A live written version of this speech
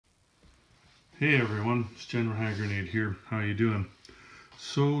Hey everyone, it's General Hand Grenade here. How you doing?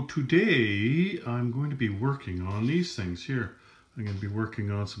 So today I'm going to be working on these things here. I'm going to be working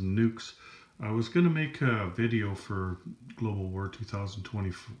on some nukes. I was going to make a video for Global War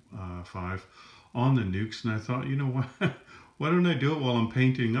 2025 on the nukes, and I thought, you know what, why don't I do it while I'm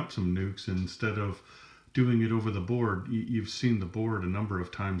painting up some nukes instead of doing it over the board. You've seen the board a number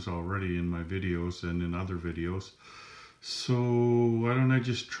of times already in my videos and in other videos. So why don't I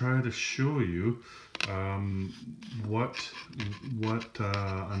just try to show you what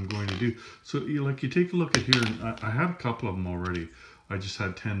I'm going to do. So you take a look at here, and I had a couple of them already. I just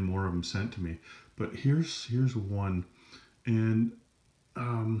had 10 more of them sent to me. But here's one, and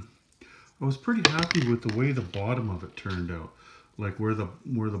I was pretty happy with the way the bottom of it turned out, like where the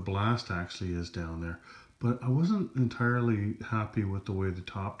blast actually is down there. But I wasn't entirely happy with the way the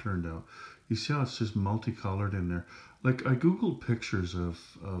top turned out. You see how it's just multicolored in there. Like, I googled pictures of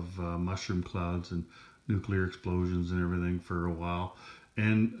mushroom clouds and nuclear explosions and everything for a while,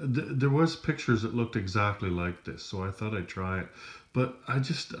 and there was pictures that looked exactly like this, so I thought I'd try it. But I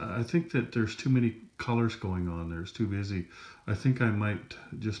think that there's too many colors going on there. It's too busy. I think I might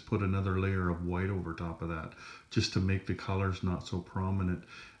just put another layer of white over top of that, just to make the colors not so prominent.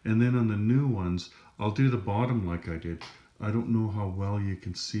 And then on the new ones, I'll do the bottom like I did. I don't know how well you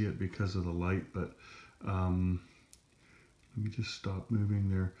can see it because of the light, but let me just stop moving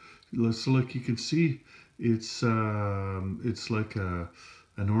there. So like you can see, it's like an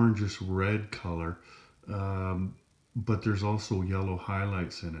orangish red color, but there's also yellow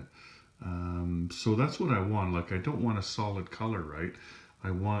highlights in it. So that's what I want. Like, I don't want a solid color, right? I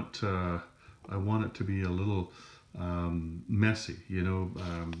want it to be a little messy, you know,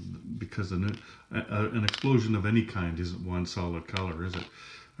 because an explosion of any kind isn't one solid color, is it?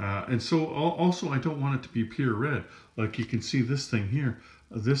 And so also I don't want it to be pure red. Like you can see this thing here.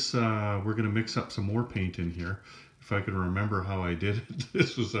 This we're going to mix up some more paint in here. If I can remember how I did it.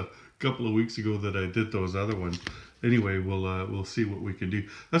 This was a couple of weeks ago that I did those other ones. Anyway, we'll see what we can do.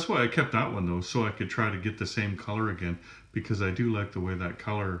 That's why I kept that one though, so I could try to get the same color again, because I do like the way that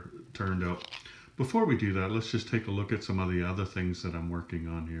color turned out. Before we do that, let's just take a look at some of the other things that I'm working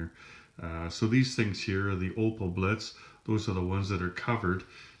on here. So these things here are the Opal Blitz. Those are the ones that are covered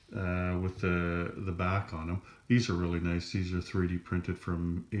with the back on them. These are really nice. These are 3D printed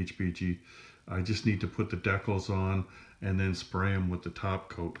from HBG. I just need to put the decals on and then spray them with the top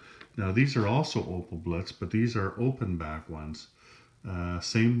coat. Now these are also Opal Blitz, but these are open back ones.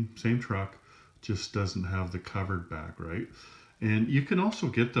 Same truck, just doesn't have the covered back, right? And you can also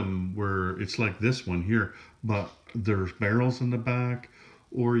get them where it's like this one here, but there's barrels in the back,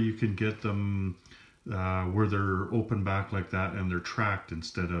 or you can get them where they're open back like that and they're tracked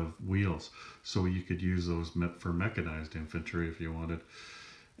instead of wheels. So you could use those for mechanized infantry if you wanted.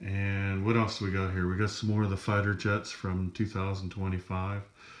 And what else do we got here? We got some more of the fighter jets from 2025.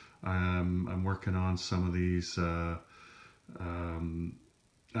 I'm working on some of these. I'm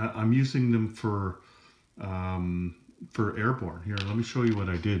using them for airborne. Here, let me show you what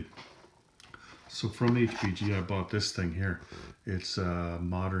I did. So from HBG, I bought this thing here. It's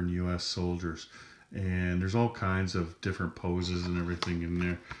modern US soldiers, and there's all kinds of different poses and everything in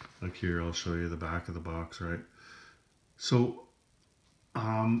there. Like here, I'll show you the back of the box, right? So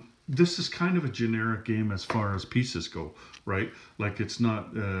this is kind of a generic game as far as pieces go, right? Like, it's not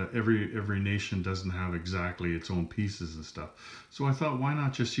every nation doesn't have exactly its own pieces and stuff. So I thought, why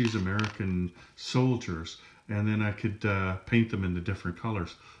not just use American soldiers, and then I could paint them into different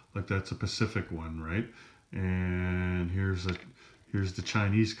colors. Like, that's a Pacific one, right? And here's the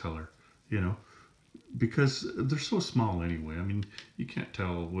Chinese color, you know, because they're so small anyway. I mean, you can't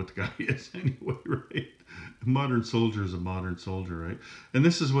tell what the guy is anyway, right? A modern soldier is a modern soldier, right? And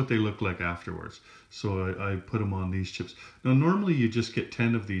this is what they look like afterwards. So I put them on these chips. Now, normally you just get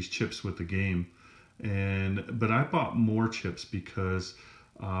 10 of these chips with the game, but I bought more chips because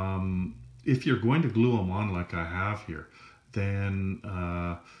if you're going to glue them on like I have here, then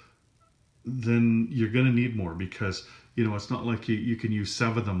you're going to need more, because, you know, it's not like you can use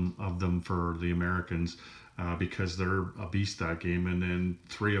 7 of them for the Americans because they're a beast that game, and then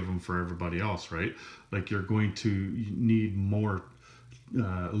 3 of them for everybody else, right? Like, you're going to need more,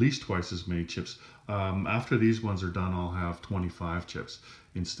 at least twice as many chips. After these ones are done, I'll have 25 chips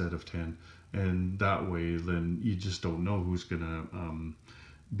instead of 10, and that way then you just don't know who's gonna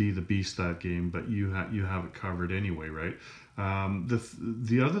be the beast that game, but you have it covered anyway, right?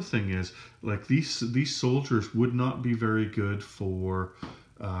 The other thing is, like, these soldiers would not be very good for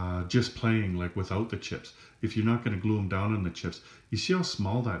just playing like without the chips. If you're not going to glue them down on the chips, you see how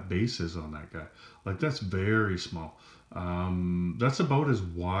small that base is on that guy. Like, that's very small. That's about as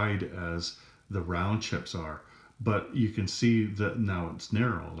wide as the round chips are. But you can see that now it's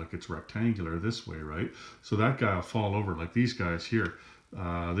narrow, like it's rectangular this way, right? So that guy will fall over, like these guys here.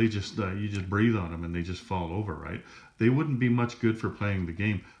 They just you just breathe on them and they just fall over, right? They wouldn't be much good for playing the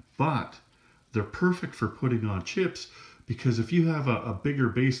game, but they're perfect for putting on chips, because if you have a bigger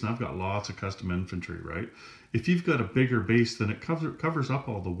base, and I've got lots of custom infantry, right? If you've got a bigger base, then it covers up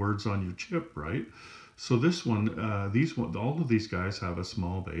all the words on your chip, right? So this one, all of these guys have a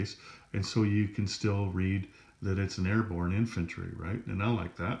small base, and so you can still read that it's an airborne infantry, right? And I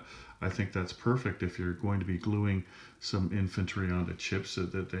like that. I think that's perfect if you're going to be gluing some infantry onto chips so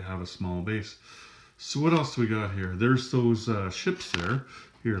that they have a small base. So what else do we got here? There's those ships there.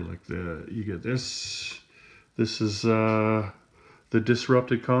 Here, like you get this. This is the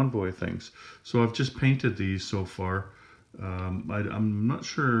disrupted convoy things. So I've just painted these so far. I'm not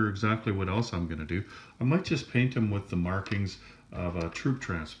sure exactly what else I'm going to do. I might just paint them with the markings of a troop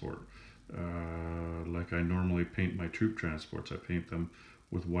transport. Like I normally paint my troop transports. I paint them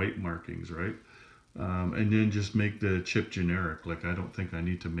with white markings, right? And then just make the chip generic. Like I don't think I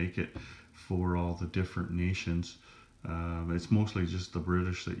need to make it for all the different nations. It's mostly just the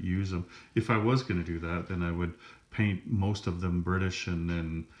British that use them. If I was going to do that, then I would paint most of them British and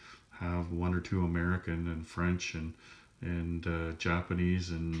then have one or two American and French and Japanese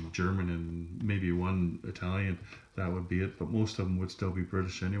and German and maybe one Italian. That would be it, but most of them would still be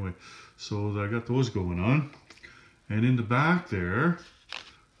British anyway. So I got those going on. And in the back there,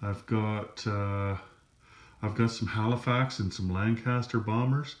 I've got some Halifax and some Lancaster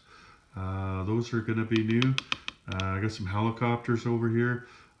bombers. Those are going to be new. I got some helicopters over here.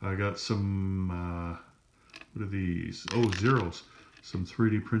 I got some, what are these? Oh, Zeros. Some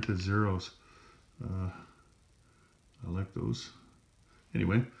 3D printed Zeros. I like those.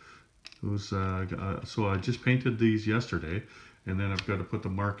 Anyway, those. So I just painted these yesterday, and then I've got to put the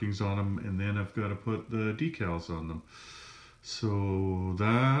markings on them, and then I've got to put the decals on them. So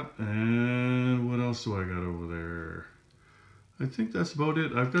that, and what else do I got over there? I think that's about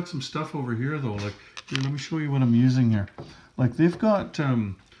it. I've got some stuff over here though. Like, here, let me show you what I'm using here. Like they've got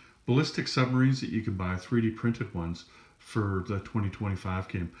ballistic submarines that you can buy, 3D printed ones for the 2025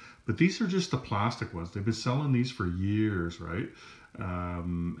 game. But these are just the plastic ones. They've been selling these for years, right? I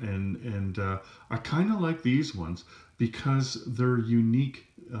kind of like these ones because they're unique.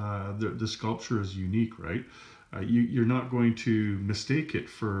 The sculpture is unique, right? You're not going to mistake it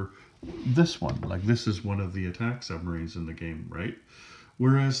for this one. Like this is one of the attack submarines in the game, right?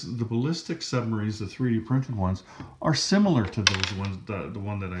 Whereas the ballistic submarines, the 3D printed ones, are similar to those ones, the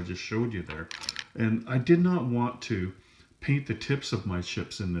one that I just showed you there. And I did not want to paint the tips of my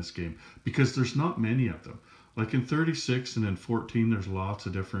ships in this game because there's not many of them. Like in 36 and in 14, there's lots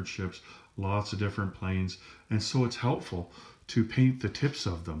of different ships, lots of different planes. And so it's helpful to paint the tips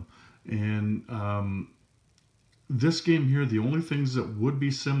of them. And this game here, the only things that would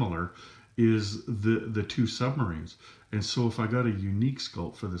be similar is the two submarines. And so if I got a unique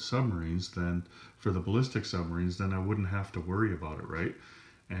sculpt for the submarines, then for the ballistic submarines, then I wouldn't have to worry about it, right?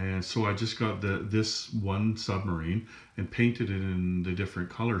 And so I just got this one submarine and painted it in the different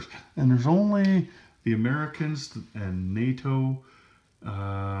colors. And there's only the Americans and NATO,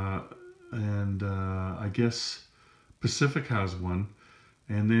 I guess Pacific has one.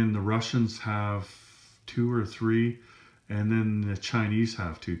 And then the Russians have 2 or 3, and then the Chinese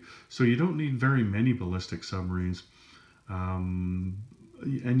have 2. So you don't need very many ballistic submarines, and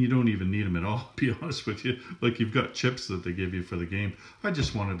you don't even need them at all, to be honest with you. Like you've got chips that they give you for the game. I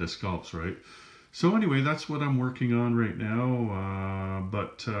just wanted the sculpts, right? So anyway, that's what I'm working on right now.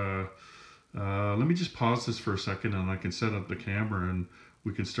 Let me just pause this for a second, and I can set up the camera, and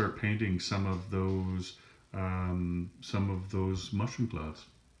we can start painting some of those mushroom clouds.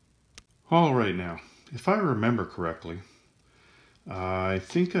 All right, now, if I remember correctly, I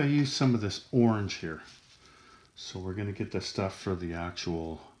think I used some of this orange here. So we're going to get the stuff for the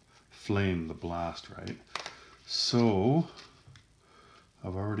actual flame, the blast, right? So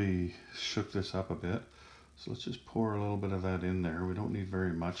I've already shook this up a bit. So let's just pour a little bit of that in there. We don't need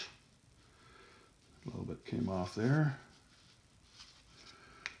very much. A little bit came off there.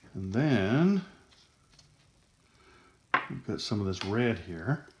 And then we've got some of this red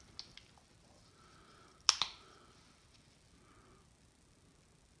here.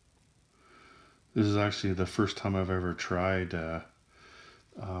 This is actually the first time I've ever tried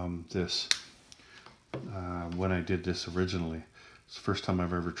this. When I did this originally, it's the first time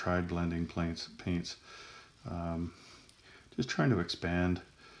I've ever tried blending paints. Just trying to expand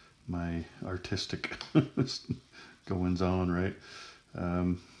my artistic goings on, right?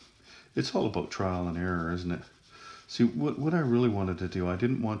 It's all about trial and error, isn't it? See, what I really wanted to do, I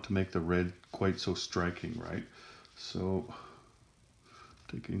didn't want to make the red quite so striking, right? So,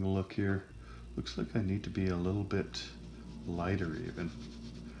 taking a look here, looks like I need to be a little bit lighter even.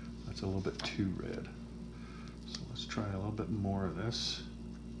 That's a little bit too red. So let's try a little bit more of this.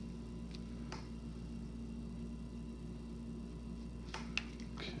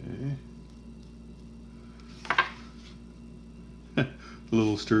 Okay. The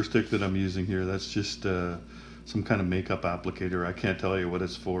little stir stick that I'm using here, that's just some kind of makeup applicator. I can't tell you what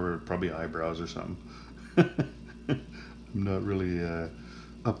it's for, probably eyebrows or something. I'm not really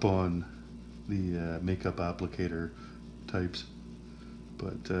up on the makeup applicator types,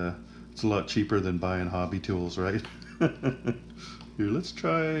 but it's a lot cheaper than buying hobby tools, right? Here, let's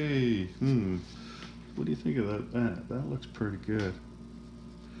try, what do you think of that? That looks pretty good.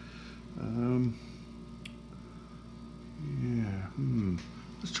 Yeah,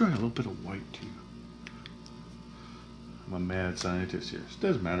 let's try a little bit of white too. I'm a mad scientist here. It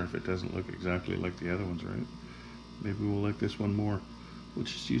doesn't matter if it doesn't look exactly like the other ones, right? Maybe we'll like this one more. We'll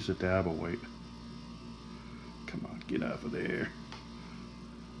just use a dab of white. Come on, get out of there.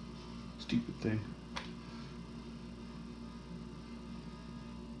 Stupid thing.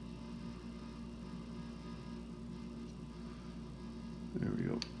 There we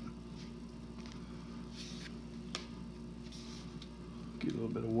go. Get a little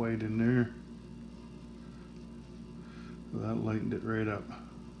bit of white in there. That lightened it right up.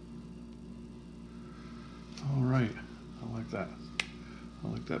 All right, I like that. I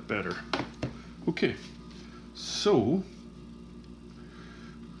like that better. Okay, so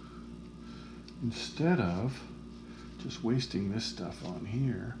instead of just wasting this stuff on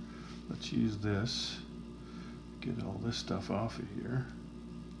here, let's use this. Get all this stuff off of here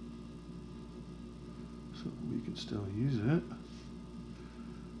so that we can still use it.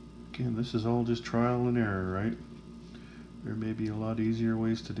 Again, this is all just trial and error, right? There may be a lot easier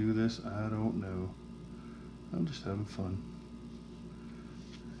ways to do this. I don't know. I'm just having fun.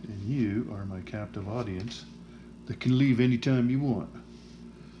 And you are my captive audience that can leave anytime you want.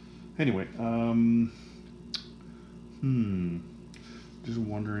 Anyway, just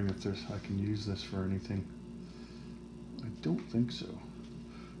wondering if I can use this for anything. I don't think so.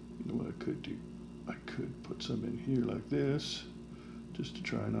 You know what I could do? I could put some in here like this, just to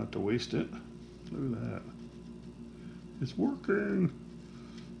try not to waste it. Look at that. It's working.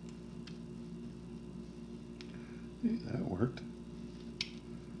 Hey, that worked.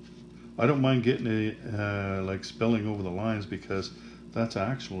 I don't mind getting a like spilling over the lines because that's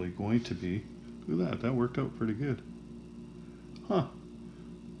actually going to be, look at that, that worked out pretty good. Huh,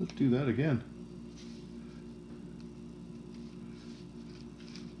 let's do that again.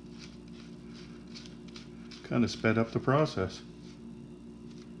 Kind of sped up the process.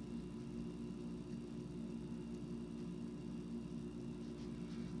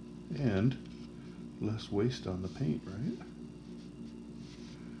 And less waste on the paint, right?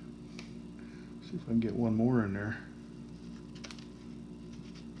 See if I can get one more in there.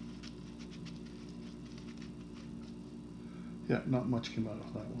 Yeah, not much came out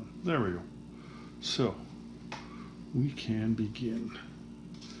of that one. There we go. So, we can begin.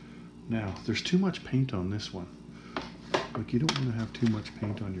 Now, there's too much paint on this one. Like, you don't want to have too much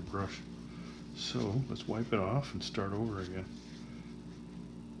paint on your brush. So, let's wipe it off and start over again.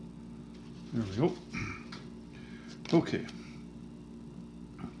 There we go. Okay.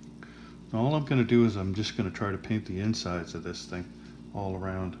 Now all I'm going to do is I'm just going to try to paint the insides of this thing all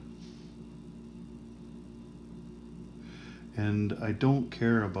around. And I don't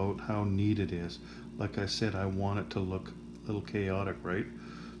care about how neat it is. Like I said, I want it to look a little chaotic, right?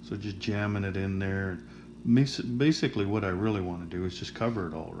 So just jamming it in there. Basically what I really want to do is just cover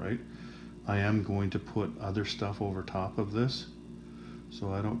it all, right? I am going to put other stuff over top of this.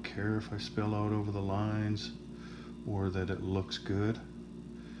 So I don't care if I spill out over the lines or that it looks good.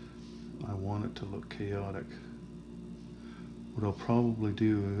 I want it to look chaotic. What I'll probably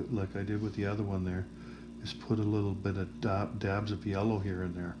do, like I did with the other one there, is put a little bit of dabs of yellow here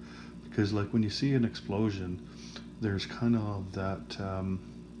and there. Because like when you see an explosion, there's kind of that,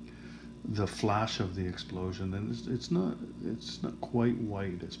 the flash of the explosion, and it's not quite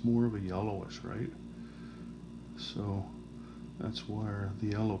white, it's more of a yellowish, right? So that's where the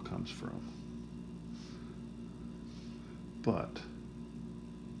yellow comes from. But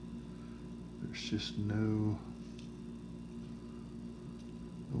there's just no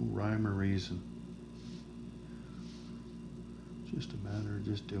rhyme or reason. Just a matter of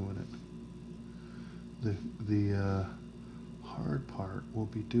just doing it. The hard part will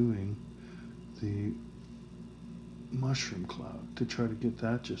be doing the mushroom cloud to try to get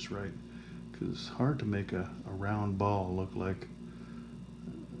that just right. because it's hard to make a round ball look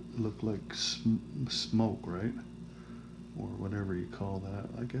like smoke, right? Or whatever you call that.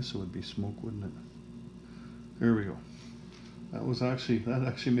 I guess it would be smoke, wouldn't it? There we go. That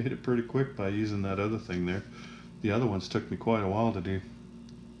actually made it pretty quick by using that other thing there. The other ones took me quite a while to do.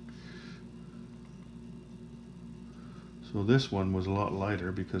 So this one was a lot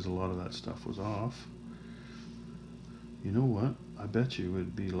lighter because a lot of that stuff was off. You know what? I bet you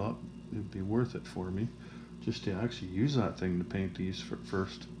it'd be worth it for me just to actually use that thing to paint these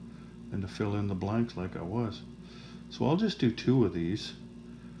first and to fill in the blanks like I was. So I'll just do 2 of these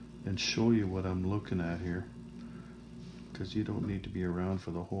and show you what I'm looking at here, because you don't need to be around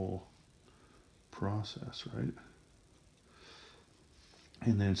for the whole process, right?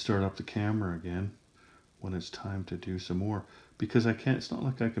 And then start up the camera again when it's time to do some more, because it's not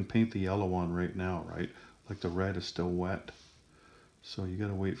like I can paint the yellow on right now, right? Like the red is still wet, so you got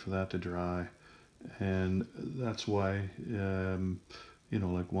to wait for that to dry. And that's why you know,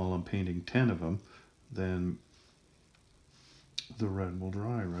 like while I'm painting 10 of them, then the red will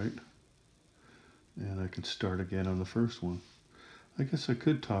dry, right? And I can start again on the first one. I guess I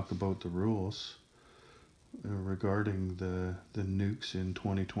could talk about the rules regarding the nukes in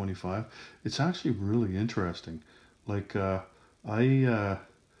 2025. It's actually really interesting. Like when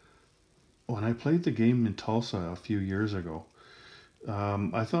I played the game in Tulsa a few years ago,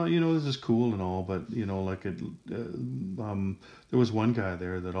 I thought, you know, this is cool and all, but you know, like there was one guy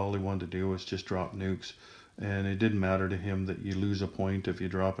there that all he wanted to do was just drop nukes, and it didn't matter to him that you lose a point if you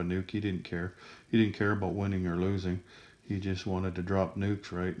drop a nuke. He didn't care. He didn't care about winning or losing. He just wanted to drop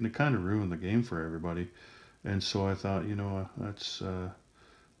nukes, right? And it kind of ruined the game for everybody. And so I thought, you know, that's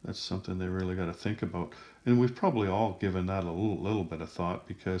something they really got to think about. And we've probably all given that a little bit of thought,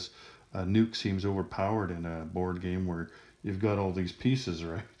 because a nuke seems overpowered in a board game where you've got all these pieces,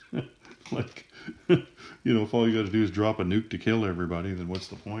 right? Like, you know, if all you got to do is drop a nuke to kill everybody, then what's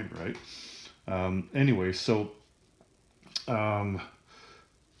the point, right? Anyway, so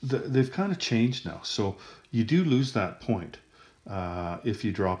they've kind of changed now. So you do lose that point if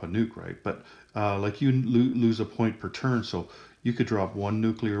you drop a nuke, right? But like you lose a point per turn. So you could drop 1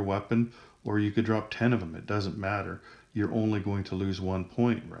 nuclear weapon, or you could drop 10 of them. It doesn't matter. You're only going to lose 1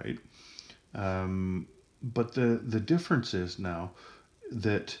 point, right? But the difference is now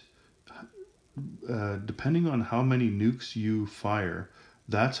that depending on how many nukes you fire,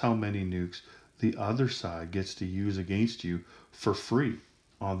 that's how many nukes the other side gets to use against you for free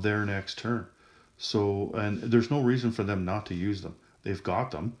on their next turn. So, and there's no reason for them not to use them. They've got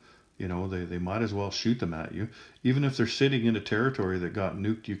them. You know, they might as well shoot them at you. Even if they're sitting in a territory that got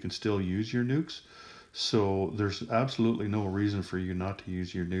nuked, you can still use your nukes. So there's absolutely no reason for you not to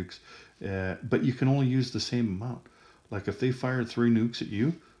use your nukes. But you can only use the same amount. Like if they fired 3 nukes at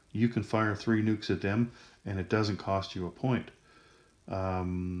you, you can fire 3 nukes at them, and it doesn't cost you a point.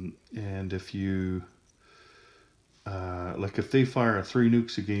 And if you, like if they fire 3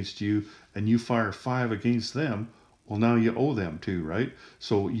 nukes against you and you fire 5 against them, well, now you owe them 2, right?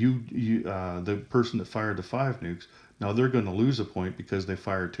 So the person that fired the 5 nukes, now they're going to lose a point because they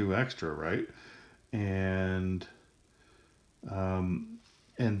fired 2 extra, right? And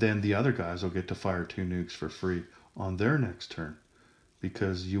then the other guys will get to fire 2 nukes for free on their next turn,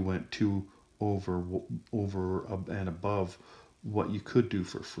 because you went 2 over and above what you could do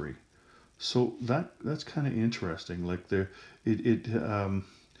for free. So that's kind of interesting. Like it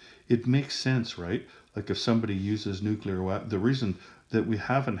makes sense, right? Like if somebody uses nuclear weapon, the reason that we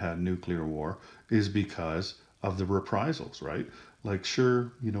haven't had nuclear war is because of the reprisals, right? Like,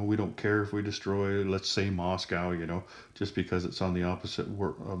 sure, you know, we don't care if we destroy, let's say, Moscow, you know, just because it's on the opposite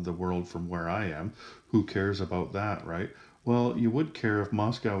of the world from where I am. Who cares about that, right? Well, you would care if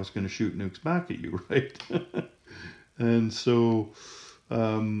Moscow was going to shoot nukes back at you, right? And so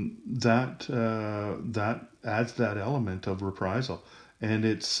that adds that element of reprisal, and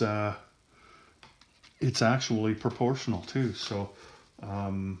it's actually proportional too. So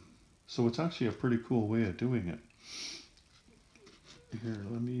so it's actually a pretty cool way of doing it. Here,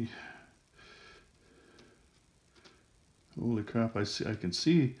 let me. Holy crap! I can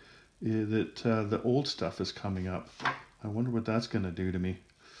see that the old stuff is coming up. I wonder what that's going to do to me.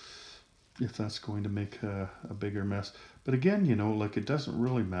 If that's going to make a bigger mess. But again, you know, like it doesn't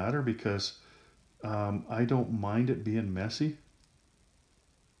really matter, because I don't mind it being messy.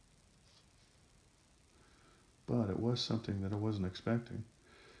 But it was something that I wasn't expecting.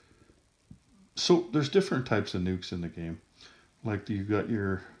 So there's different types of nukes in the game. Like you've got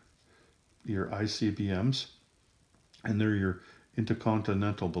your ICBMs, and they're your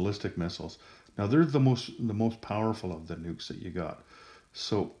intercontinental ballistic missiles. Now they're the most powerful of the nukes that you got.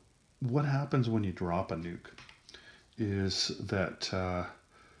 So what happens when you drop a nuke is that, here,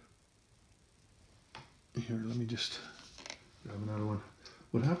 let me just grab another one.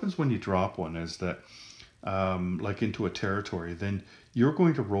 What happens when you drop one is that, like into a territory, then you're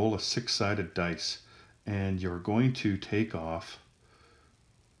going to roll a 6-sided dice and you're going to take off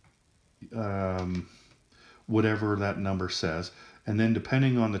whatever that number says. And then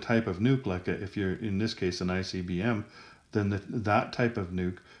depending on the type of nuke, like if you're in this case an ICBM, then that type of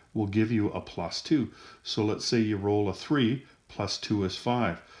nuke will give you a +2. So let's say you roll a 3, +2 is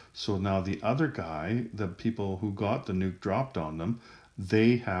 5. So now the other guy, the people who got the nuke dropped on them,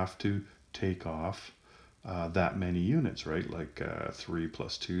 they have to take off that many units, right? Like 3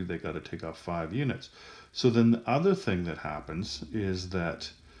 + 2, they got to take off 5 units. So then the other thing that happens is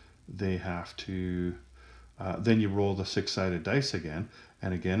that they have to, then you roll the 6-sided dice again,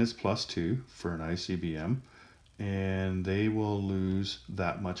 and again it's +2 for an ICBM, and they will lose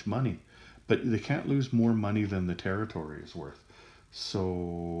that much money. But they can't lose more money than the territory is worth.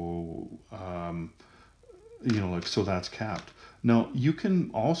 So, so that's capped. Now, you can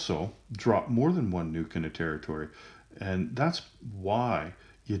also drop more than one nuke in a territory, and that's why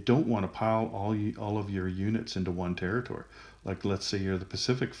you don't want to pile all of your units into one territory. Like, let's say you're the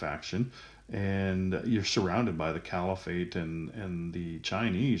Pacific faction, and you're surrounded by the Caliphate and the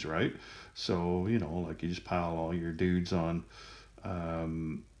Chinese, right? So, like you just pile all your dudes on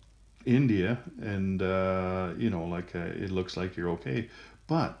India, and it looks like you're okay.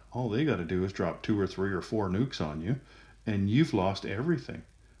 But all they got to do is drop 2 or 3 or 4 nukes on you, and you've lost everything,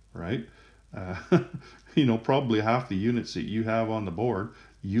 right? Probably half the units that you have on the board,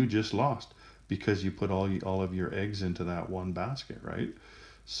 you just lost because you put all of your eggs into that one basket, right?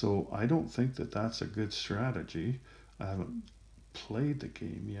 So I don't think that that's a good strategy. I haven't played the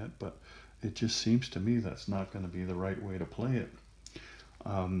game yet, but it just seems to me that's not going to be the right way to play it.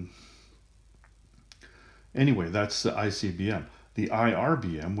 Anyway, that's the ICBM. The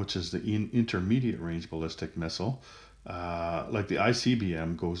IRBM, which is the intermediate range ballistic missile, like the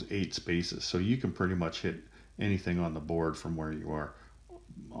ICBM goes 8 spaces, so you can pretty much hit anything on the board from where you are,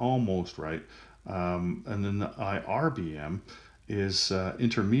 almost, right? And then the IRBM is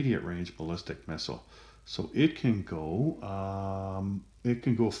intermediate range ballistic missile, so it can go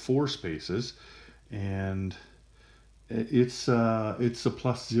 4 spaces, and it's a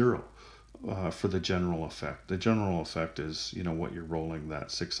 +0 for the general effect. The general effect is, what you're rolling, that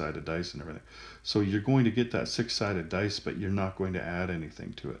 6-sided dice and everything. So you're going to get that 6-sided dice, but you're not going to add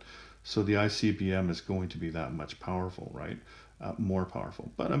anything to it. So the ICBM is going to be that much powerful, right? More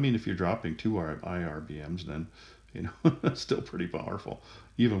powerful. But I mean, if you're dropping 2 IRBMs, then, that's still pretty powerful.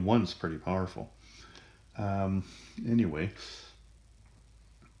 Even one's pretty powerful. Anyway,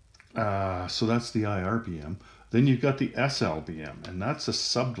 so that's the IRBM. Then you've got the SLBM, and that's a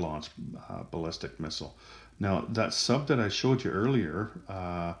sub-launch ballistic missile. Now, that sub that I showed you earlier,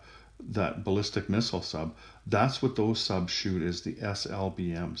 that ballistic missile sub, that's what those subs shoot, is the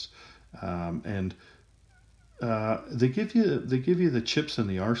SLBMs. They give you the chips in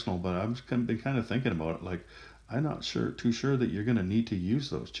the arsenal, but I've been kind of thinking about it. Like, I'm not too sure that you're going to need to use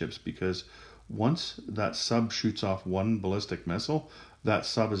those chips, because once that sub shoots off one ballistic missile, that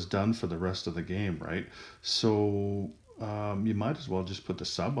sub is done for the rest of the game, right? So you might as well just put the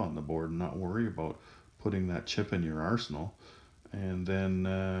sub on the board and not worry about putting that chip in your arsenal. And then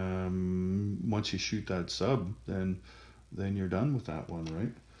once you shoot that sub, then you're done with that one,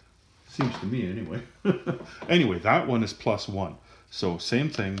 right? Seems to me, anyway. Anyway, that one is +1. So same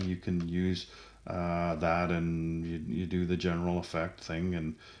thing, you can use that, and you do the general effect thing,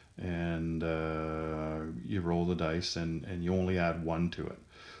 and you roll the dice, and you only add 1 to it.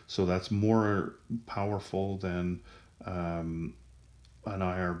 So that's more powerful than an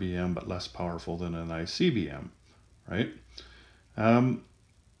IRBM, but less powerful than an ICBM, right?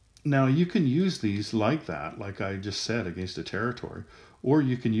 Now you can use these like that, like I just said, against a territory, or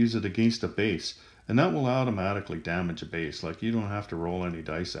you can use it against a base, and that will automatically damage a base. Like, you don't have to roll any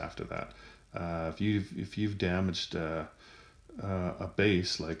dice after that. If you've damaged a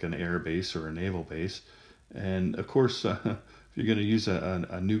base, like an air base or a naval base, and of course if you're going to use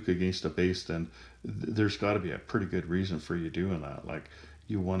a nuke against a base, then there's got to be a pretty good reason for you doing that. Like,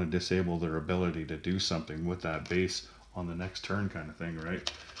 you want to disable their ability to do something with that base on the next turn, kind of thing,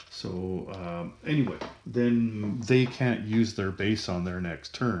 right? So anyway, then they can't use their base on their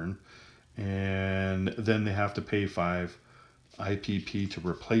next turn, and then they have to pay 5 IPP to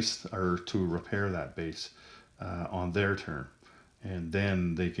replace or to repair that base on their turn, and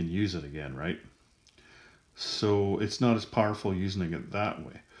then they can use it again, right? So it's not as powerful using it that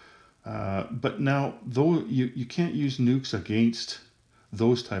way. But now, though you can't use nukes against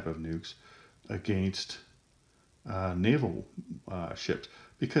those type of nukes against naval ships,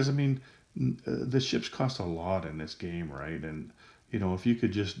 because I mean the ships cost a lot in this game, right? And you know, if you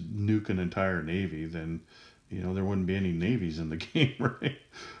could just nuke an entire navy, then you know there wouldn't be any navies in the game, right?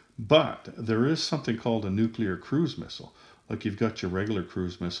 But there is something called a nuclear cruise missile. Like you've got your regular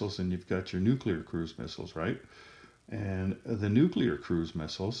cruise missiles and you've got your nuclear cruise missiles, right? And the nuclear cruise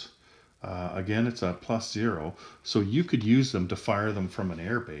missiles, again, it's a +0, so you could use them to fire them from an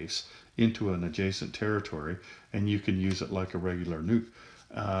air base into an adjacent territory, and you can use it like a regular nuke.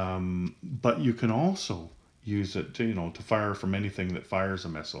 But you can also use it to, you know, to fire from anything that fires a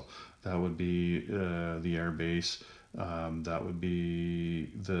missile. That would be the air base, that would be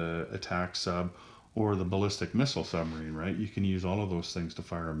the attack sub, or the ballistic missile submarine, right? You can use all of those things to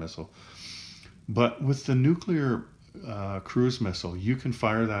fire a missile. But with the nuclear cruise missile, you can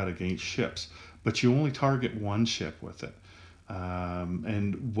fire that against ships, but you only target one ship with it.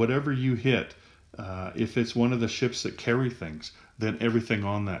 And whatever you hit, if it's one of the ships that carry things, then everything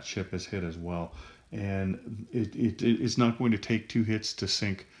on that ship is hit as well. And it's not going to take 2 hits to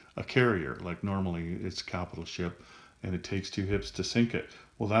sink a carrier, like normally it's a capital ship and it takes 2 hits to sink it.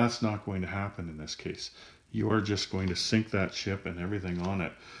 Well, that's not going to happen in this case. You are just going to sink that ship and everything on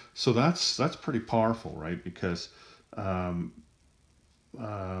it. So that's pretty powerful, right? Because um,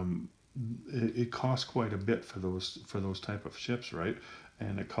 um, it costs quite a bit for those type of ships, right?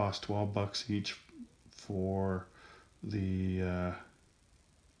 And it costs $12 each for the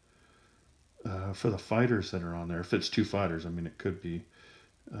fighters that are on there. If it's 2 fighters, I mean,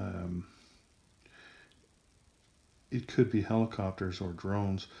 um, it could be helicopters or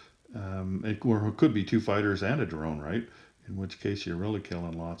drones. Or it could be 2 fighters and a drone, right? In which case you're really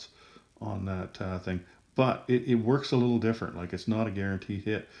killing lots on that thing. But it works a little different. Like, it's not a guaranteed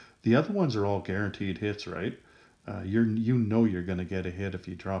hit. The other ones are all guaranteed hits, right? You know you're going to get a hit if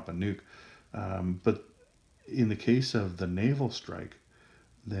you drop a nuke. But in the case of the naval strike,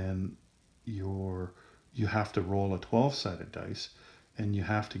 then you have to roll a 12-sided dice, and you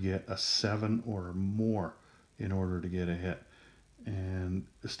have to get a 7 or more in order to get a hit. And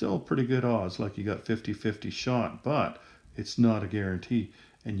it's still pretty good odds, like you got 50-50 shot, but it's not a guarantee.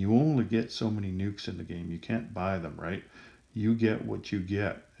 And you only get so many nukes in the game. You can't buy them, right? You get what you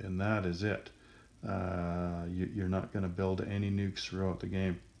get, and that is it. You're not going to build any nukes throughout the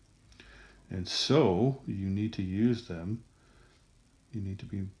game. And so you need to use them. You need to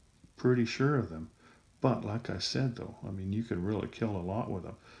be pretty sure of them. But like I said, though, I mean, you could really kill a lot with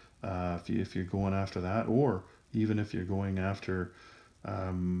them if you're going after that, or even if you're going after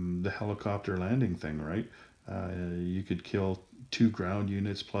the helicopter landing thing, right? You could kill 2 ground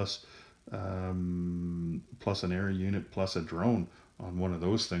units plus an air unit plus a drone on one of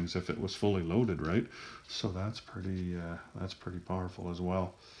those things if it was fully loaded, right? So that's pretty powerful as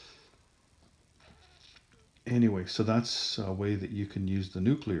well. Anyway, so that's a way that you can use the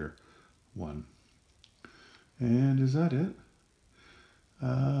nuclear one. And is that it?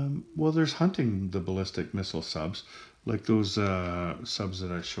 Well, there's hunting the ballistic missile subs, like those subs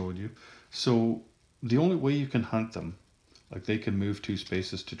that I showed you. So the only way you can hunt them, like they can move 2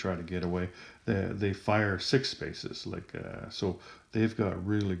 spaces to try to get away. They fire 6 spaces, so they've got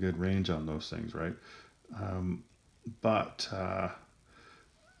really good range on those things, right? But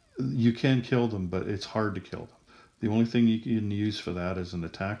you can kill them, but it's hard to kill them. The only thing you can use for that is an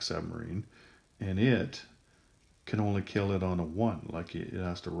attack submarine, and it can only kill it on a 1. Like it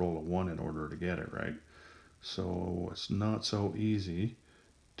has to roll a 1 in order to get it, right? So it's not so easy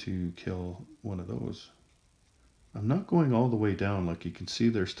to kill one of those. I'm not going all the way down. Like you can see,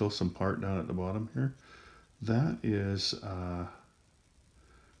 there's still some part down at the bottom here. That is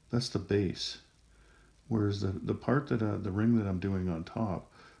that's the base. Whereas the part that the ring that I'm doing on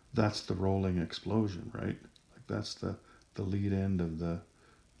top, that's the rolling explosion, right? Like that's the lead end of the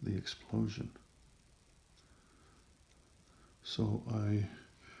explosion. So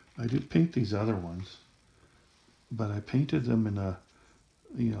I did paint these other ones, but I painted them in a,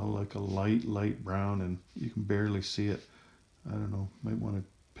 you know, like a light brown, and you can barely see it. I don't know, might want to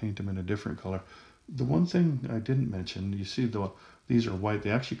paint them in a different color. The one thing I didn't mention, you see these are white, they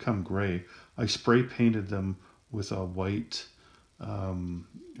actually come gray. I spray painted them with a white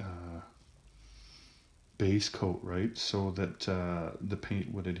base coat, right? So that the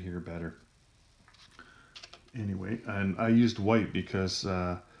paint would adhere better. Anyway, and I used white because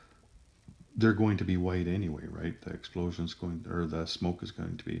they're going to be white anyway, right? The explosion's going, or the smoke is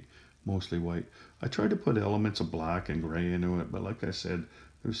going to be mostly white. I tried to put elements of black and gray into it, but like I said,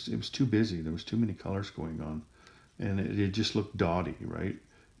 it was too busy. There was too many colors going on, and it just looked dotty, right?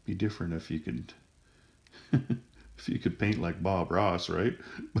 It'd be different if you could If you could paint like Bob Ross, right?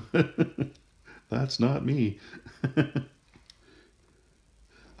 That's not me.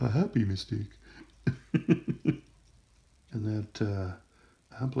 A happy mistake. And that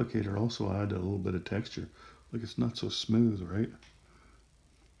applicator also added a little bit of texture. Like it's not so smooth, right?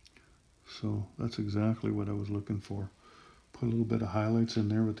 So that's exactly what I was looking for. Put a little bit of highlights in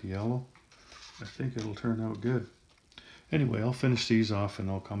there with the yellow. I think it'll turn out good. Anyway, I'll finish these off and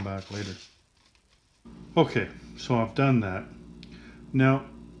I'll come back later. Okay, so I've done that. Now,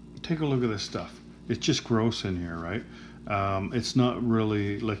 take a look at this stuff. It's just gross in here, right? It's not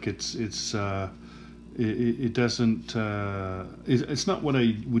really like it doesn't. It's not what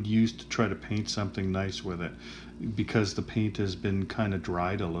I would use to try to paint something nice with it, because the paint has been kind of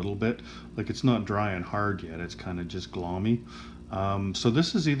dried a little bit. Like it's not dry and hard yet. It's kind of just glommy. So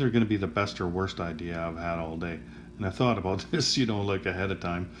this is either going to be the best or worst idea I've had all day. And I thought about this, like ahead of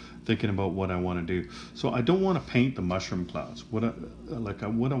time, thinking about what I want to do. So I don't want to paint the mushroom clouds. What I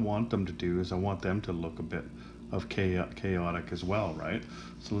want them to do is I want them to look a bit of chaotic as well, right?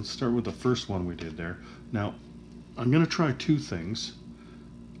 So let's start with the first one we did there. Now, I'm going to try two things.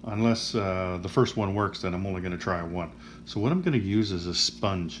 Unless the first one works, then I'm only going to try one. So what I'm going to use is a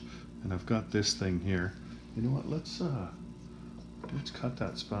sponge. And I've got this thing here. You know what, let's cut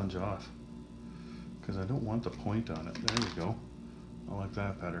that sponge off, because I don't want the point on it. There we go. I like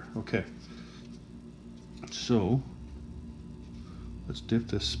that better. Okay. So let's dip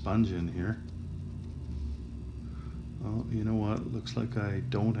this sponge in here. Oh, you know what? Looks like I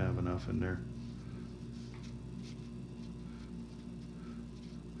don't have enough in there.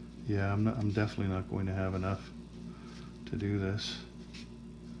 Yeah, I'm definitely not going to have enough to do this.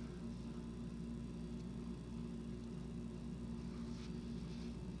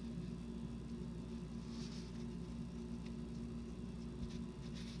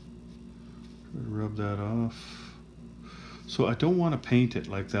 Rub that off. So I don't want to paint it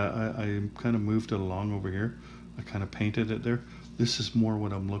like that. I kind of moved it along over here. I kind of painted it there. This is more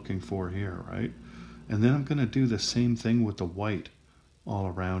what I'm looking for here, right? And then I'm going to do the same thing with the white all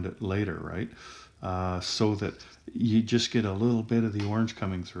around it later, right? So that you just get a little bit of the orange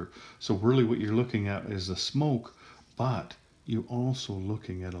coming through. So really what you're looking at is the smoke, but you're also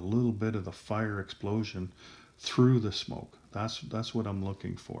looking at a little bit of the fire explosion through the smoke. That's what I'm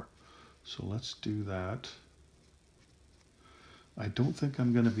looking for. So let's do that. I don't think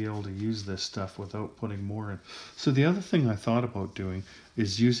I'm going to be able to use this stuff without putting more in. So the other thing I thought about doing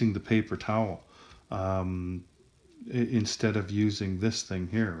is using the paper towel instead of using this thing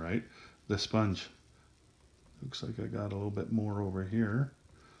here, right? The sponge. Looks like I got a little bit more over here.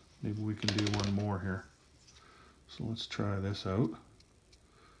 Maybe we can do one more here. So let's try this out.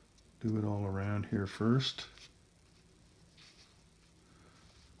 Do it all around here first.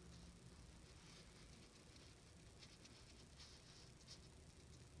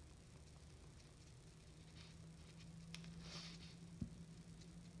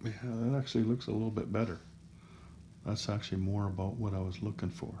 Yeah, that actually looks a little bit better. That's actually more about what I was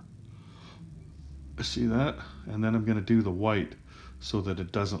looking for. See that? And then I'm going to do the white so that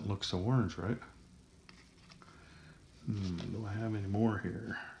it doesn't look so orange, right? Do I have any more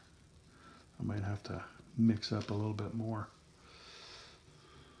here? I might have to mix up a little bit more.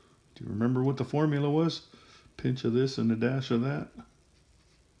 Do you remember what the formula was? Pinch of this and a dash of that.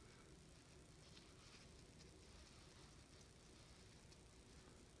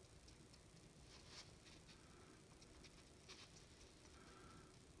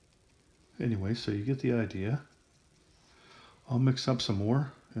 Anyway, so you get the idea. I'll mix up some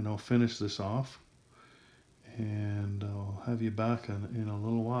more and I'll finish this off, and I'll have you back in a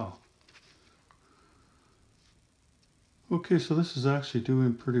little while. Okay, so this is actually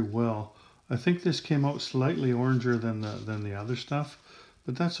doing pretty well. I think this came out slightly oranger than the other stuff,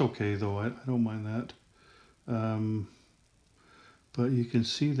 but that's okay though. I don't mind that. But you can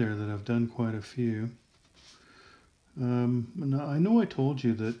see there that I've done quite a few. Now I know I told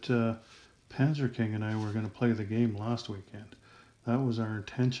you that Panzer King and I were going to play the game last weekend. That was our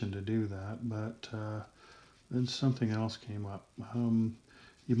intention to do that, but then something else came up.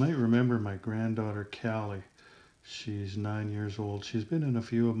 You might remember my granddaughter Callie. She's 9 years old. She's been in a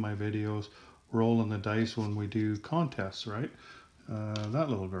few of my videos rolling the dice when we do contests, right? That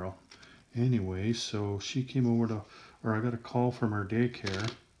little girl. Anyway, so she came over I got a call from her daycare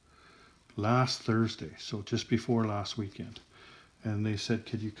last Thursday, so just before last weekend. And they said,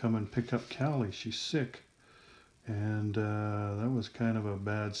 could you come and pick up Callie? She's sick. And that was kind of a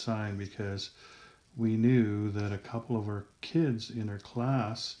bad sign, because we knew that a couple of our kids in her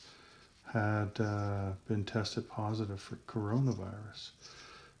class had been tested positive for coronavirus.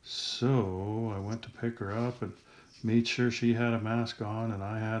 So I went to pick her up, and made sure she had a mask on and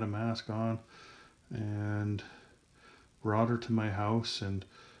I had a mask on, and brought her to my house and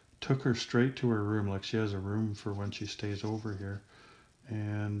took her straight to her room. Like, she has a room for when she stays over here.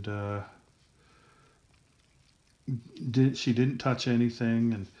 And she didn't touch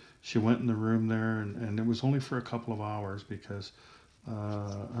anything, and she went in the room there, and it was only for a couple of hours because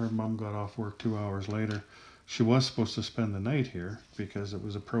her mom got off work 2 hours later. She was supposed to spend the night here because it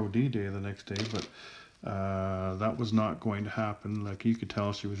was a pro D day the next day, but that was not going to happen. Like, you could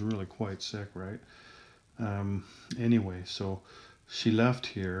tell she was really quite sick, right? Anyway, so she left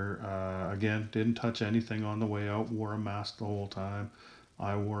here. Again, didn't touch anything on the way out, wore a mask the whole time.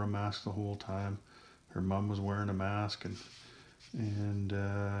 I wore a mask the whole time. Her mom was wearing a mask,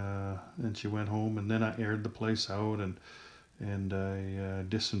 and she went home, and then I aired the place out, and I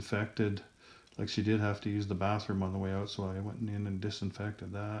disinfected. Like, she did have to use the bathroom on the way out, so I went in and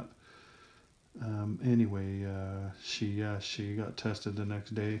disinfected that. Anyway, she got tested the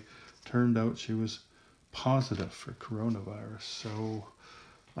next day. Turned out she was positive for coronavirus. So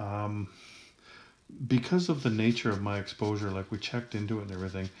because of the nature of my exposure, like, we checked into it and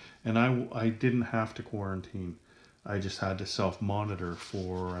everything, and I didn't have to quarantine. I just had to self-monitor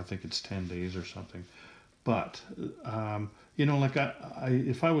for, I think it's 10 days or something. But like,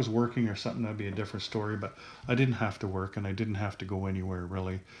 if I was working or something, that'd be a different story. But I didn't have to work, and I didn't have to go anywhere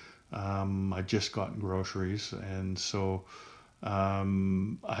really. I just got groceries, and so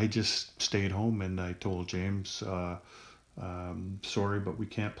I just stayed home, and I told James, sorry, but we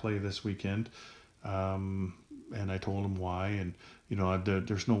can't play this weekend. And I told him why, and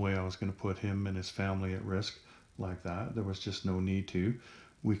there's no way I was going to put him and his family at risk like that. There was just no need to.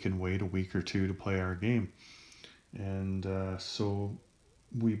 We can wait a week or two to play our game. And so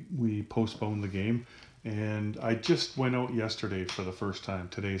we postponed the game, and I just went out yesterday for the first time.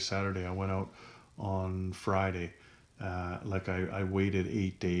 Today's Saturday. I went out on Friday. Like, I waited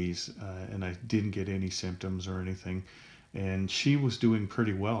 8 days, and I didn't get any symptoms or anything. And she was doing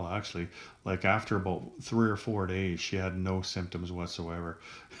pretty well, actually. Like, after about 3 or 4 days, she had no symptoms whatsoever.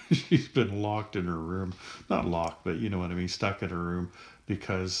 She's been locked in her room. Not locked, but you know what I mean, stuck in her room,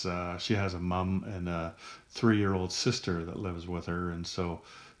 because she has a mom and a 3-year-old sister that lives with her. And so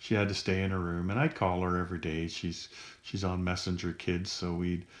she had to stay in her room. And I'd call her every day. She's on Messenger Kids, so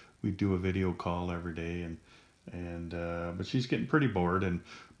we'd do a video call every day. But she's getting pretty bored, and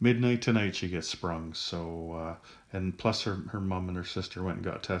midnight tonight she gets sprung. So and plus her mom and her sister went and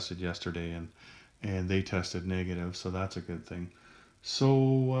got tested yesterday, and they tested negative, so that's a good thing.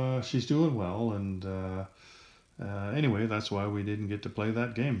 So she's doing well, and anyway, that's why we didn't get to play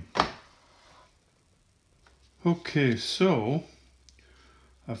that game. Okay, so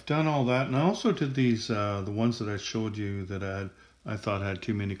I've done all that, and I also did these the ones that I showed you that I thought had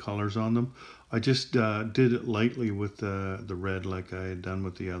too many colors on them. I just did it lightly with the red, like I had done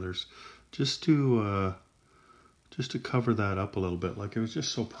with the others, just to cover that up a little bit. Like, it was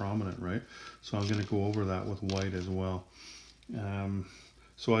just so prominent, right? So I'm going to go over that with white as well.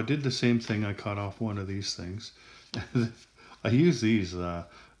 So I did the same thing. I cut off one of these things. I use these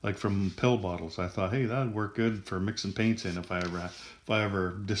like from pill bottles. I thought, hey, that would work good for mixing paints in if I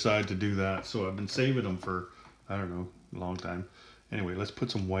ever decide to do that. So I've been saving them for, I don't know, a long time. Anyway, let's put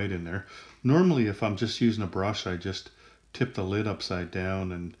some white in there. Normally, if I'm just using a brush, I just tip the lid upside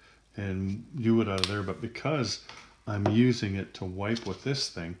down and do it out of there. But because I'm using it to wipe with this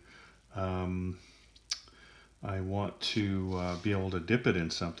thing, I want to be able to dip it in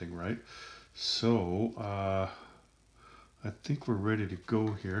something, right? So I think we're ready to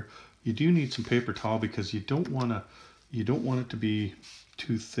go here. You do need some paper towel because you don't want it to be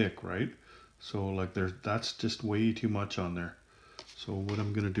too thick, right? So like, that's just way too much on there. So what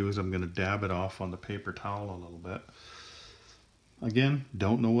I'm going to do is I'm going to dab it off on the paper towel a little bit. Again,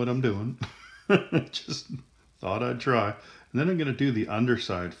 don't know what I'm doing. Just thought I'd try. And then I'm going to do the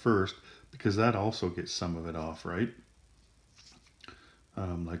underside first, because that also gets some of it off, right?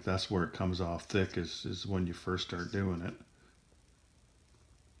 Like, that's where it comes off thick, is when you first start doing it.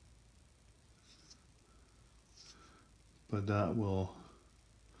 But that will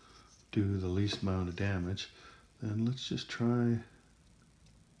do the least amount of damage. Then let's just try.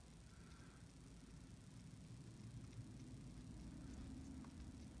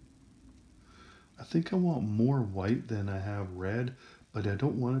 I think I want more white than I have red, but I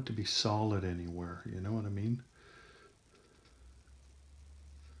don't want it to be solid anywhere. You know what I mean?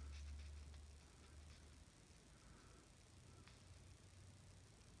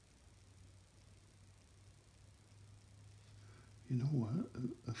 You know what?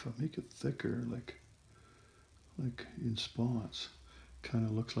 If I make it thicker, like in spots, kind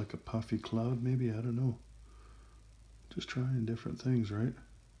of looks like a puffy cloud, maybe, I don't know. Just trying different things, right?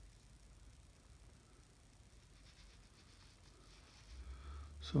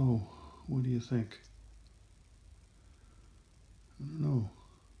 So, what do you think? I don't know.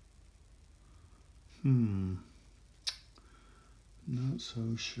 Not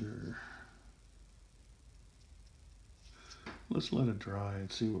so sure. Let's let it dry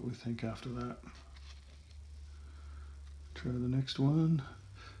and see what we think after that. Try the next one.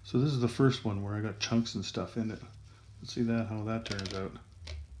 So this is the first one where I got chunks and stuff in it. Let's see how that turns out.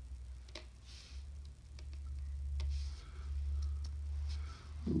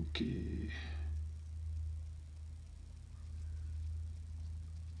 Okay.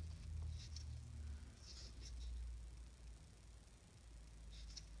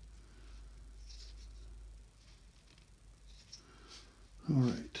 All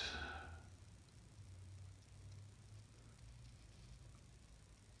right.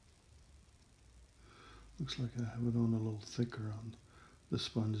 Looks like I have it on a little thicker on the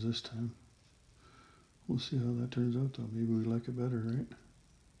sponge this time. We'll see how that turns out though. Maybe we like it better, right?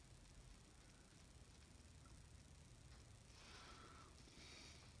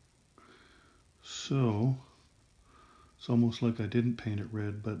 So, it's almost like I didn't paint it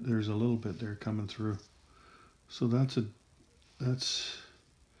red, but there's a little bit there coming through. So that's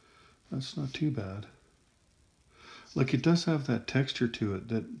not too bad. Like it does have that texture to it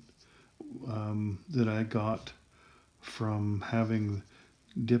that I got from having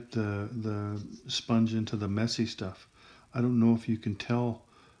dipped the sponge into the messy stuff. I don't know if you can tell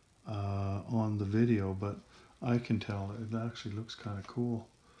on the video, but I can tell it actually looks kind of cool.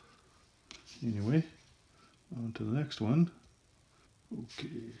 Anyway, on to the next one.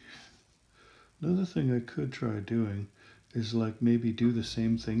 Okay. Another thing I could try doing is like maybe do the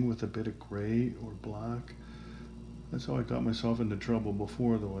same thing with a bit of gray or black. That's how I got myself into trouble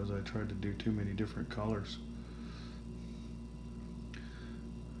before though, as I tried to do too many different colors.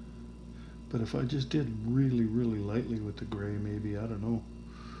 But if I just did really, really lightly with the gray, maybe, I don't know.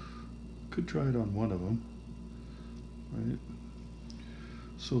 Could try it on one of them, right?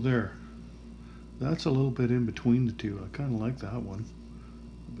 So there. That's a little bit in between the two. I kind of like that one.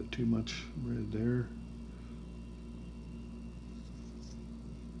 A bit too much red there.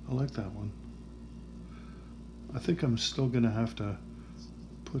 I like that one. I think I'm still going to have to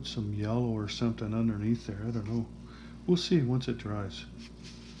put some yellow or something underneath there. I don't know. We'll see once it dries.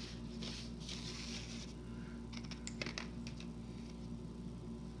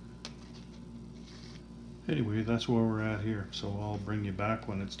 Anyway, that's where we're at here. So I'll bring you back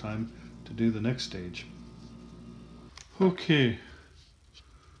when it's time to do the next stage. Okay.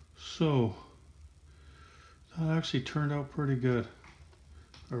 So that actually turned out pretty good.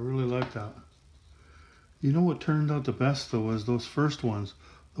 I really like that. You know what turned out the best though was those first ones,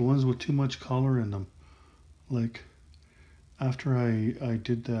 the ones with too much color in them. Like after I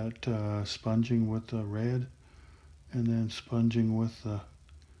did that sponging with the red and then sponging with the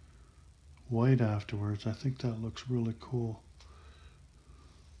white afterwards, I think that looks really cool.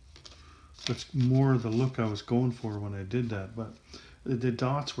 That's more the look I was going for when I did that, but the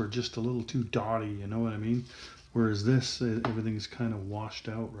dots were just a little too dotty, you know what I mean? Whereas this, everything's kind of washed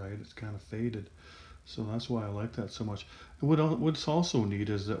out, right? It's kind of faded. So that's why I like that so much. And what's also neat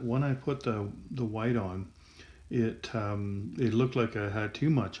is that when I put the white on, it looked like I had too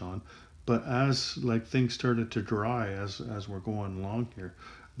much on, but as like things started to dry as we're going along here,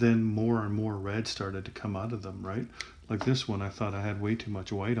 then more and more red started to come out of them, right? Like this one, I thought I had way too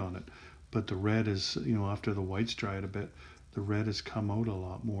much white on it, but the red is, you know, after the white's dried a bit, the red has come out a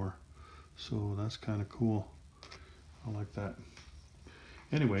lot more. So that's kind of cool. I like that.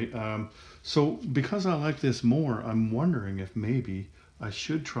 Anyway, so because I like this more, I'm wondering if maybe I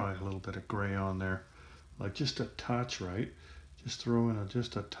should try a little bit of gray on there. Like just a touch, right? Just throw in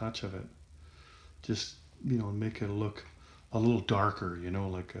just a touch of it. Just, you know, make it look a little darker, you know,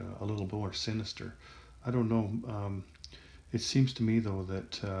 like a little more sinister. I don't know. It seems to me, though,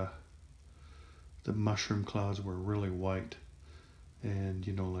 that the mushroom clouds were really white. And,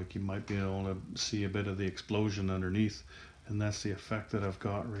 you know, like you might be able to see a bit of the explosion underneath. And that's the effect that I've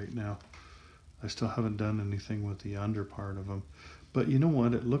got right now. I still haven't done anything with the under part of them. But you know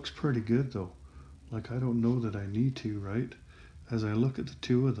what? It looks pretty good, though. Like, I don't know that I need to, right? As I look at the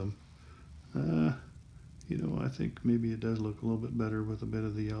two of them, you know, I think maybe it does look a little bit better with a bit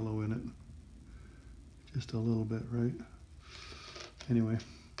of the yellow in it. Just a little bit, right? Anyway,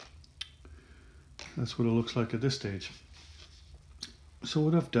 that's what it looks like at this stage. So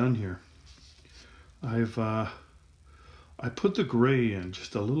what I've done here, I put the gray in,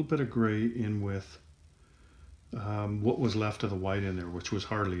 just a little bit of gray in with what was left of the white in there, which was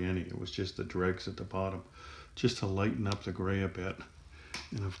hardly any. It was just the dregs at the bottom. just to lighten up the gray a bit.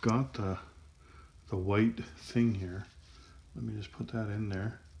 And I've got the white thing here. Let me just put that in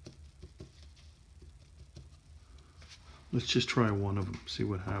there. Let's just try one of them, see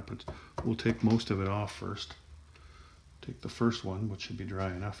what happens. We'll take most of it off first. Take the first one, which should be dry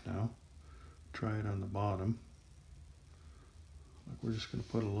enough now. Try it on the bottom. Like we're just going to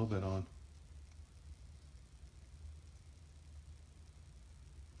put a little bit on.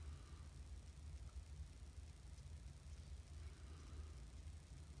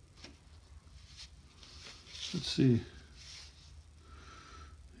 Let's see.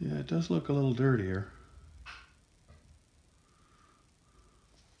 Yeah, it does look a little dirtier.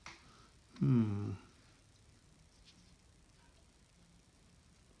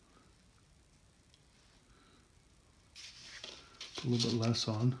 A little bit less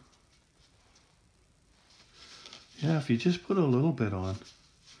on. Yeah, if you just put a little bit on,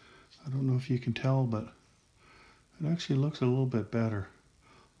 I don't know if you can tell, but it actually looks a little bit better.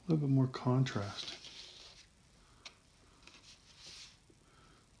 A little bit more contrast.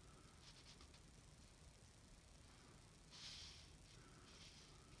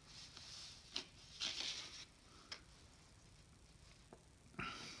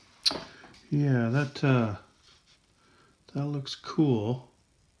 Yeah, that looks cool.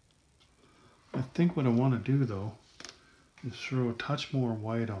 I think what I want to do though is throw a touch more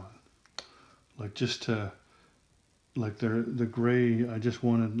white on, like just to, like the gray. I just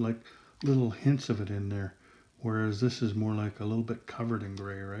wanted like little hints of it in there, whereas this is more like a little bit covered in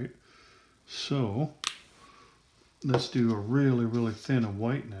gray, right? So let's do a really thin of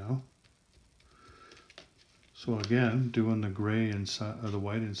white now. So again, doing the gray inside, or the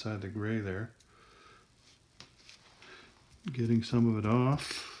white inside the gray there. Getting some of it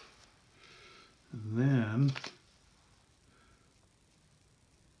off. And then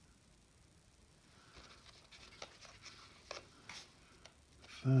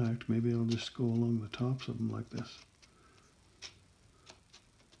in fact, maybe I'll just go along the tops of them like this.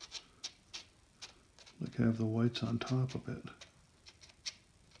 Like have the whites on top a bit.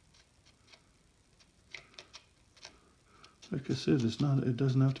 Like I said, it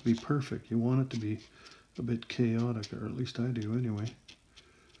doesn't have to be perfect. You want it to be a bit chaotic, or at least I do anyway.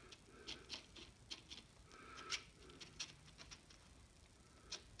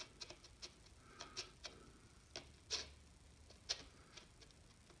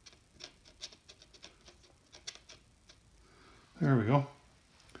 There we go.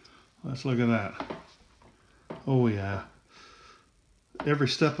 Let's look at that. Oh yeah. Every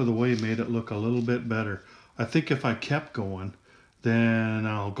step of the way made it look a little bit better. I think if I kept going, then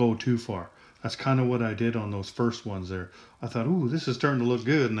I'll go too far. That's kind of what I did on those first ones there. I thought, ooh, this is starting to look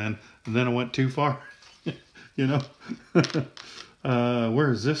good, and then I went too far. You know?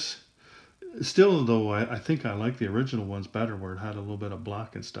 Where is this? Still, though, I think I like the original ones better, where it had a little bit of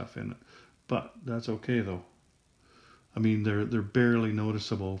black and stuff in it. But that's okay, though. I mean, they're barely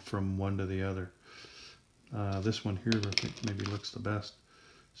noticeable from one to the other. This one here, I think, maybe looks the best.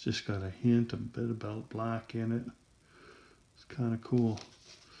 It's just got a hint, a bit about black in it. It's kind of cool.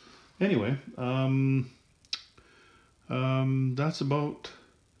 Anyway, that's about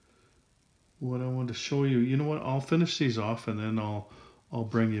what I wanted to show you. You know what? I'll finish these off, and then I'll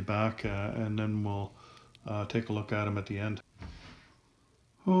bring you back, and then we'll take a look at them at the end.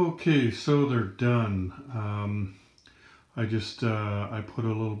 Okay, so they're done. I just I put a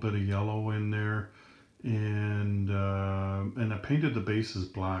little bit of yellow in there, and I painted the bases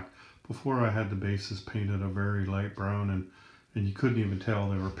black. Before I had the bases painted a very light brown, and you couldn't even tell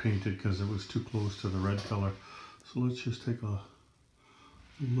they were painted because it was too close to the red color. So let's just take a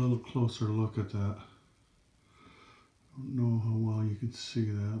little closer look at that. I don't know how well you can see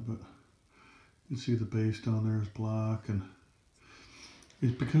that, but you can see the base down there is black, and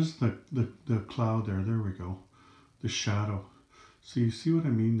it's because the cloud there we go, the shadow. So you see what I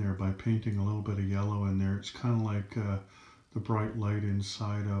mean there by painting a little bit of yellow in there. It's kind of like the bright light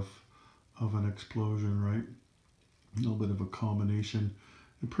inside of an explosion, right? A little bit of a combination,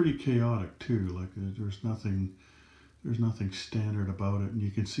 and pretty chaotic too. Like there's nothing standard about it, and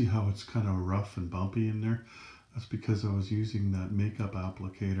you can see how it's kind of rough and bumpy in there. That's because I was using that makeup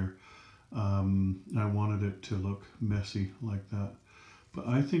applicator. I wanted it to look messy like that, but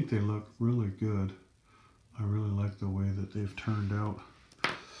I think they look really good. I really like the way that they've turned out.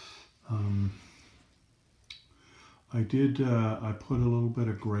 I put a little bit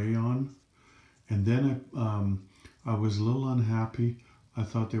of gray on, and then I was a little unhappy. I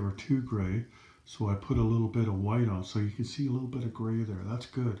thought they were too gray, so I put a little bit of white on, so you can see a little bit of gray there. That's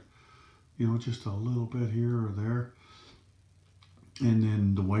good. You know, just a little bit here or there. And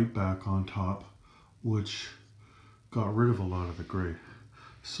then the white back on top, which got rid of a lot of the gray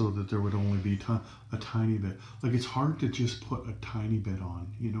so that there would only be a tiny bit. Like, it's hard to just put a tiny bit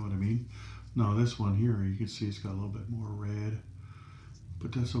on, you know what I mean? Now this one here, you can see it's got a little bit more red,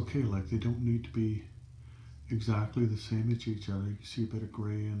 but that's okay. Like, they don't need to be exactly the same as each other. You can see a bit of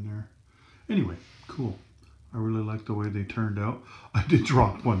gray in there. Anyway, cool. I really like the way they turned out. I did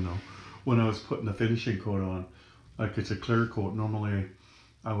drop one though when I was putting the finishing coat on. Like, it's a clear coat. Normally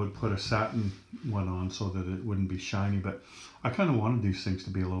I would put a satin one on so that it wouldn't be shiny, but I kind of wanted these things to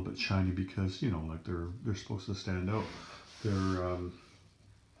be a little bit shiny because, you know, like they're supposed to stand out. They're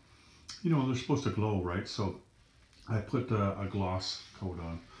you know, they're supposed to glow, right? So I put a gloss coat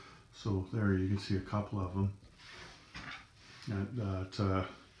on. So there you can see a couple of them. And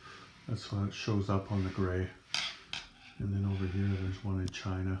that's what it shows up on the gray. And then over here, there's one in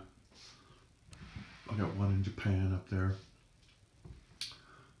China. I got one in Japan up there.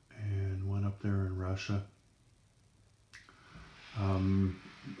 And one up there in Russia. You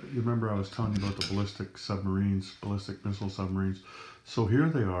remember I was telling you about the ballistic submarines, ballistic missile submarines. So here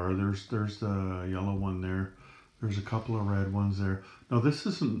they are. There's the yellow one there. There's a couple of red ones there. Now this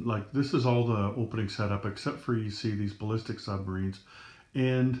isn't like, this is all the opening setup except for you see these ballistic submarines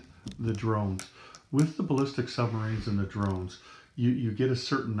and the drones. With the ballistic submarines and the drones, you get a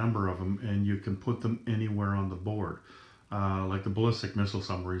certain number of them and you can put them anywhere on the board. Like the ballistic missile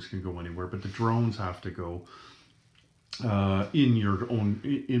submarines can go anywhere, but the drones have to go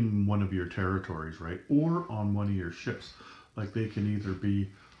in one of your territories, right? Or on one of your ships. Like, they can either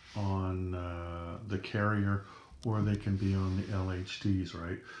be on the carrier or they can be on the LHDs,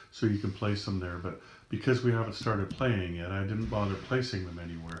 right? So you can place them there, but because we haven't started playing yet, I didn't bother placing them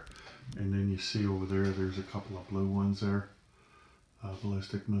anywhere. And then you see over there, there's a couple of blue ones there,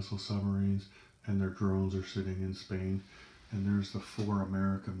 ballistic missile submarines, and their drones are sitting in Spain. And there's the 4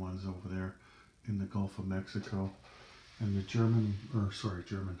 American ones over there in the Gulf of Mexico. And the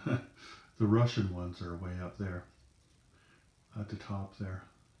the Russian ones are way up there at the top there.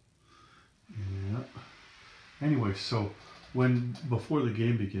 Yeah. Anyway, so before the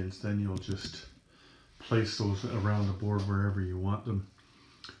game begins, then you'll just place those around the board wherever you want them.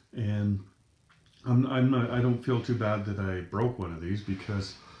 And I don't feel too bad that I broke one of these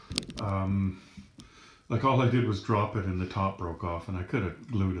because like, all I did was drop it and the top broke off, and I could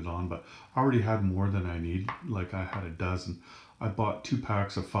have glued it on, but I already had more than I need. Like, I had a dozen. I bought 2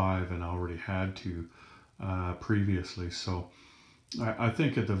 packs of 5 and I already had 2 previously. So I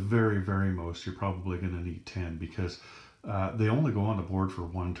think at the very, very most, you're probably going to need 10 because they only go on the board for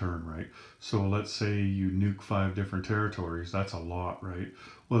 1 turn, right? So let's say you nuke 5 different territories. That's a lot, right?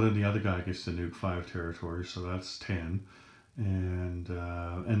 Well, then the other guy gets to nuke 5 territories, so that's 10. And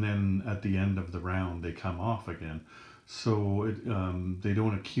then at the end of the round they come off again, so they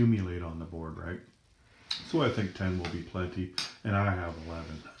don't accumulate on the board, right? So I think 10 will be plenty, and I have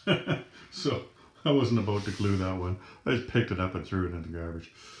 11. So I wasn't about to glue that one. I just picked it up and threw it in the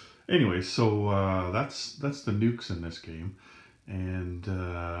garbage. Anyway, so that's the nukes in this game, and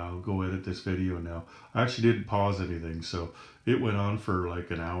I'll go edit this video now. I actually didn't pause anything, so it went on for like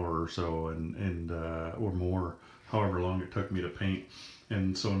an hour or so, and or more, however long it took me to paint.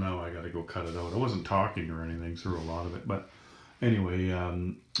 And so now I got to go cut it out. I wasn't talking or anything through a lot of it, but anyway,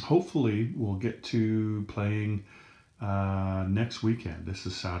 hopefully we'll get to playing next weekend. This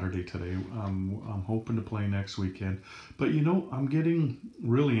is Saturday today. I'm hoping to play next weekend, but you know, I'm getting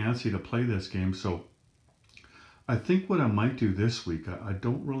really antsy to play this game. So I think what I might do this week, I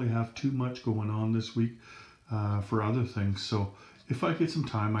don't really have too much going on this week for other things. So if I get some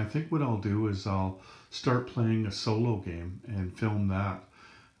time, I think what I'll do is I'll start playing a solo game and film that.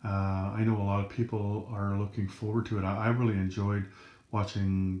 I know a lot of people are looking forward to it. I really enjoyed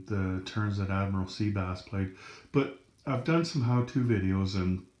watching the turns that Admiral Seabass played, but I've done some how-to videos,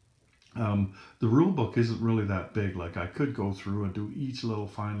 and the rule book isn't really that big. Like, I could go through and do each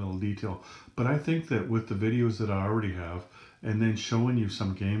fine little detail, but I think that with the videos that I already have and then showing you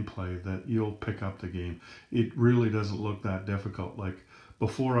some gameplay, that you'll pick up the game. It really doesn't look that difficult. Like,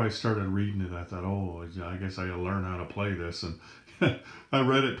 before I started reading it, I thought, oh, I guess I gotta learn how to play this. And I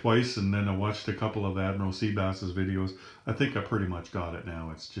read it twice, and then I watched a couple of Admiral Seabass's videos. I think I pretty much got it now.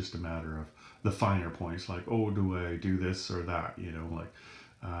 It's just a matter of the finer points, like, oh, do I do this or that? You know, like,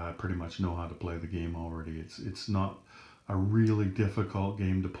 I pretty much know how to play the game already. It's not a really difficult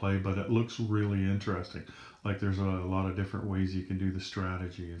game to play, but it looks really interesting. Like, there's a lot of different ways you can do the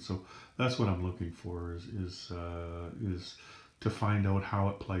strategy, and so that's what I'm looking for is to find out how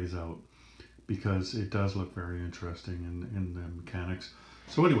it plays out, because it does look very interesting in the mechanics.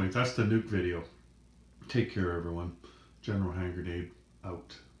 So anyway, that's the nuke video. Take care, everyone. General Hand Grenade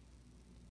out.